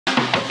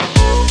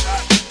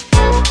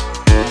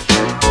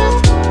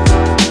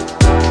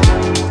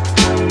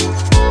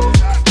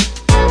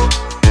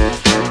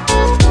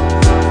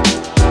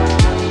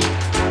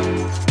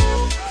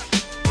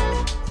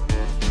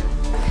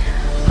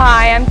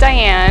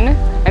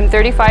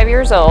35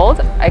 years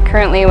old. I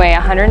currently weigh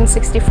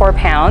 164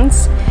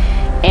 pounds,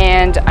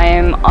 and I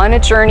am on a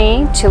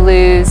journey to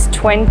lose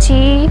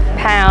 20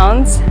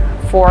 pounds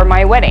for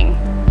my wedding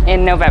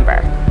in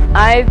November.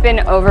 I've been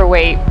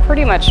overweight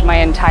pretty much my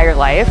entire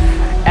life.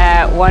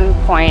 At one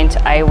point,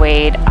 I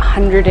weighed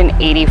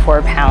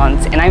 184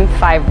 pounds, and I'm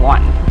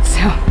 5'1",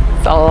 so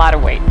it's a lot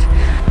of weight.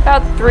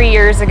 About 3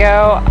 years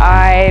ago,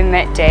 I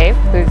met Dave,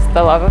 who's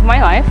the love of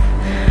my life.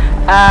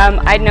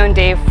 I'd known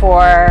Dave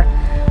for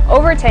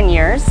over 10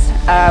 years.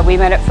 We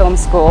met at film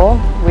school.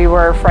 We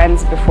were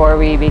friends before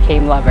we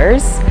became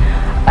lovers.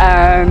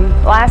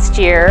 Last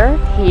year,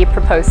 he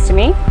proposed to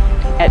me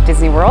at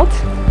Disney World,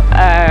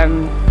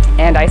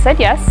 and I said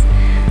yes.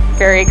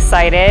 Very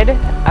excited.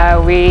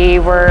 We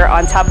were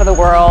on top of the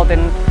world,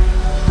 and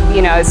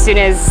you know, as soon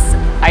as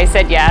I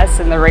said yes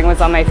and the ring was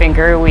on my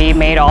finger, we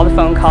made all the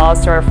phone calls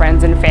to our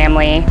friends and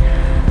family.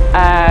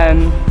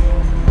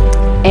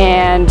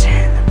 And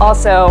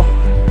also,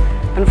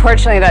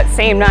 unfortunately, that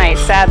same night,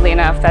 sadly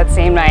enough, that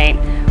same night,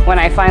 when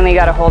I finally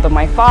got a hold of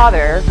my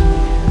father,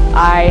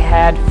 I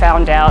had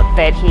found out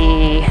that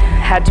he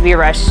had to be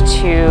rushed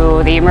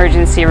to the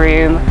emergency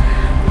room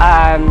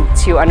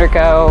to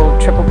undergo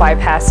triple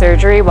bypass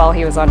surgery while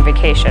he was on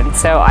vacation.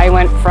 So I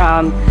went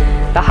from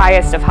the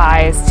highest of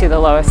highs to the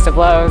lowest of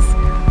lows,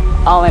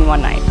 all in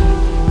one night.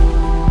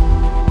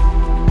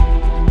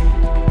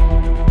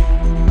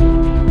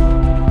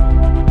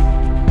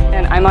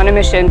 And I'm on a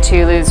mission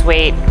to lose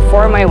weight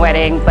for my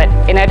wedding, but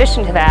in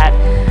addition to that,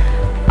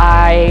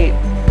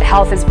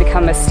 health has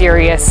become a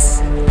serious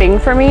thing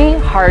for me.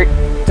 Heart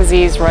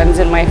disease runs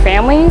in my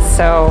family,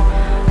 so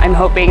I'm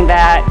hoping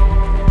that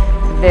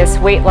this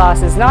weight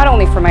loss is not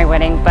only for my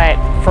wedding, but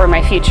for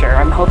my future.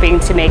 I'm hoping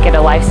to make it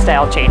a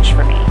lifestyle change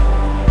for me.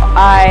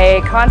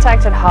 I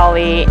contacted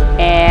Holly,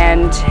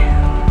 and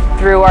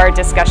through our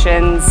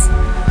discussions,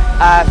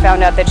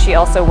 found out that she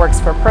also works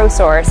for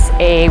ProSource,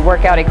 a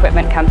workout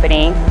equipment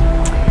company.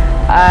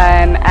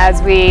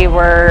 As we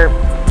were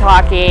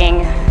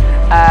talking,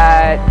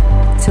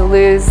 to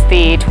lose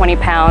the 20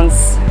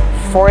 pounds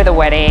for the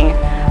wedding,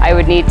 I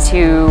would need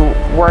to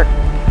work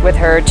with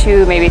her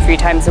 2, maybe 3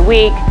 times a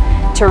week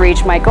to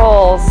reach my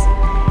goals.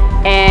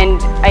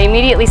 And I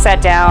immediately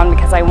sat down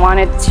because I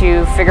wanted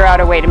to figure out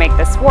a way to make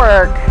this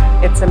work.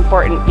 It's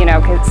important, you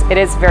know, because it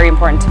is very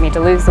important to me to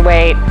lose the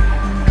weight.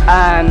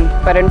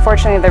 But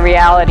unfortunately, the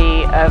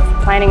reality of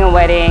planning a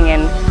wedding,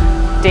 and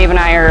Dave and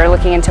I are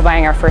looking into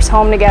buying our first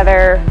home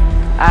together,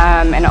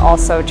 and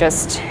also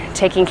just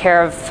taking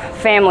care of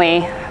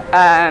family,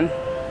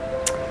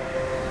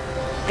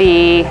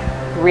 the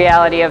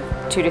reality of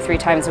 2 to 3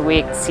 times a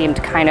week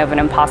seemed kind of an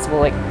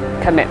impossible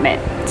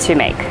commitment to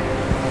make.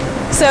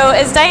 So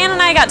as Dianne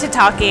and I got to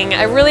talking,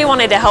 I really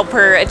wanted to help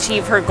her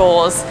achieve her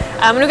goals.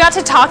 And we got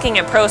to talking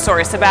at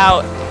ProSource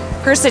about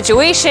her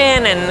situation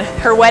and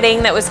her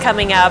wedding that was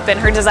coming up and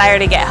her desire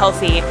to get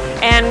healthy.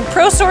 And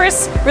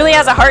ProSource really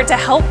has a heart to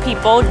help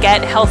people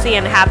get healthy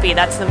and happy.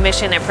 That's the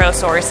mission at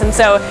ProSource. And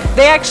so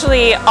they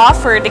actually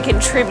offered to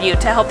contribute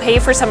to help pay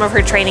for some of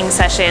her training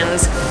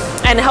sessions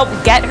and help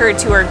get her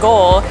to her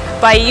goal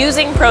by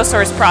using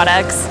ProSource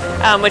products,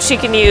 which she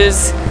can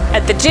use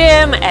at the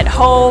gym, at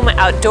home,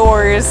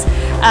 outdoors,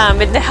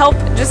 and to help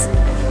just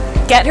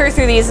get her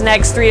through these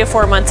next 3 to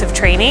 4 months of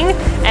training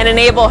and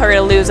enable her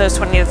to lose those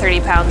 20 to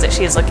 30 pounds that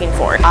she's looking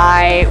for.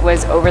 I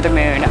was over the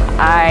moon.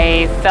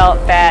 I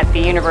felt that the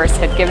universe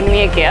had given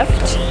me a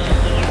gift.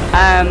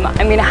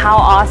 I mean, how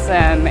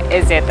awesome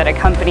is it that a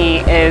company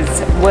is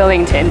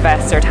willing to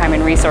invest their time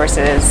and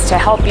resources to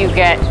help you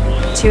get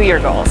to your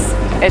goals?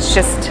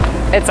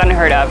 It's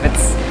unheard of.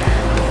 It's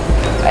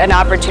an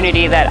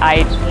opportunity that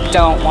I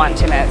don't want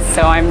to miss.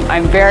 So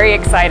I'm very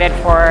excited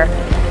for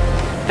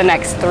the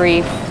next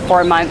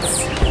 3-4 months,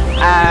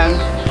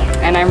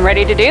 and I'm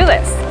ready to do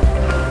this.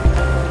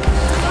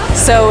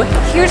 So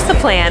here's the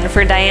plan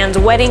for Dianne's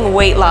wedding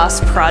weight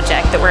loss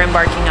project that we're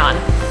embarking on.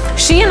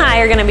 She and I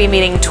are going to be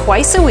meeting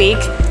twice a week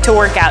to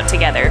work out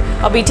together.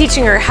 I'll be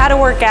teaching her how to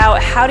work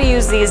out, how to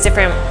use these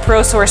different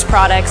ProSource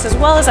products, as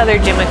well as other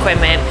gym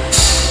equipment.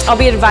 I'll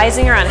be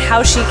advising her on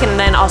how she can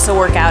then also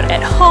work out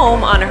at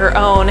home on her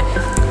own.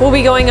 We'll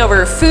be going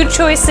over food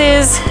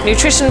choices,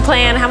 nutrition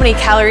plan, how many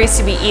calories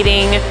to be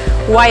eating,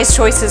 wise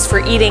choices for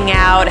eating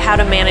out, how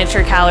to manage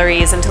her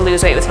calories and to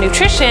lose weight with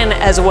nutrition,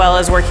 as well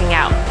as working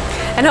out.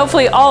 And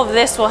hopefully all of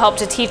this will help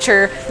to teach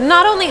her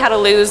not only how to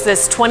lose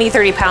this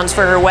 20-30 pounds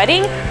for her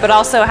wedding, but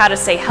also how to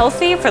stay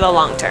healthy for the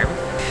long term.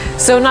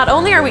 So not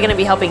only are we going to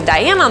be helping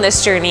Dianne on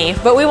this journey,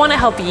 but we want to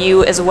help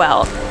you as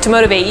well, to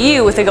motivate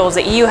you with the goals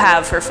that you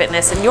have for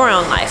fitness in your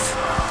own life.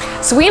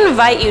 So we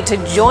invite you to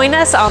join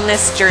us on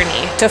this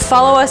journey, to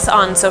follow us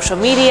on social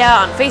media,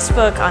 on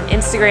Facebook, on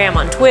Instagram,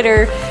 on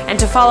Twitter, and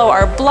to follow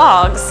our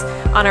blogs,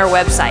 on our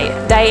website.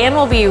 Dianne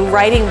will be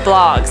writing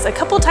blogs a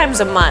couple times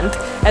a month,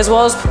 as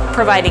well as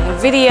providing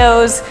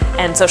videos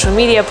and social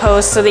media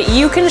posts so that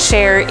you can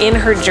share in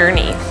her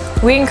journey.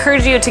 We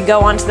encourage you to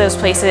go onto those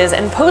places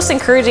and post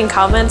encouraging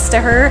comments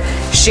to her,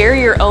 share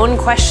your own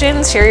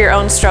questions, share your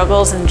own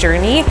struggles and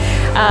journey,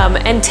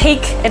 and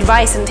take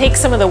advice and take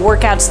some of the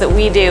workouts that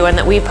we do and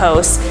that we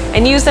post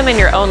and use them in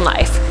your own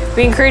life.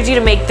 We encourage you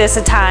to make this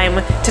a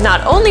time to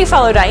not only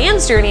follow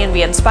Dianne's journey and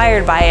be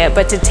inspired by it,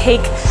 but to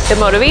take the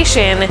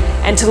motivation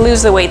and to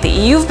lose the weight that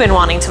you've been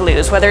wanting to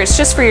lose, whether it's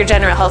just for your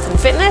general health and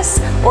fitness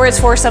or it's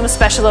for some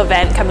special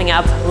event coming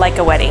up like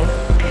a wedding.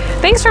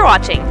 Thanks for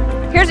watching.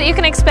 Here's what you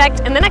can expect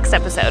in the next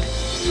episode.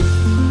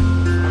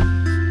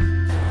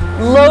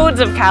 Loads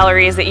of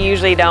calories that you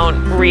usually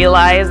don't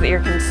realize that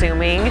you're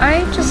consuming.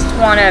 I just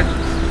want to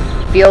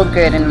feel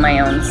good in my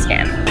own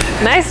skin.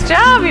 Nice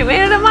job, you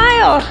made it a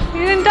mile.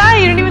 You didn't die,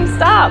 you didn't even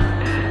stop.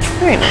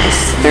 Very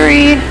nice.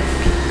 3,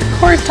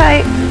 core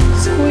tight.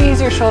 Squeeze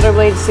your shoulder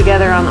blades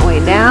together on the way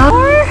down.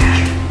 4,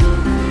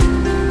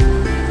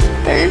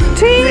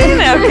 13,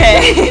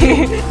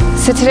 okay.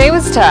 So today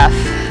was tough.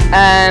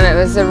 It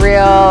was a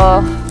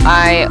real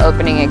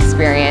eye-opening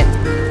experience.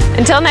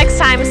 Until next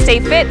time, stay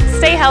fit,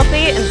 stay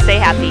healthy, and stay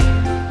happy.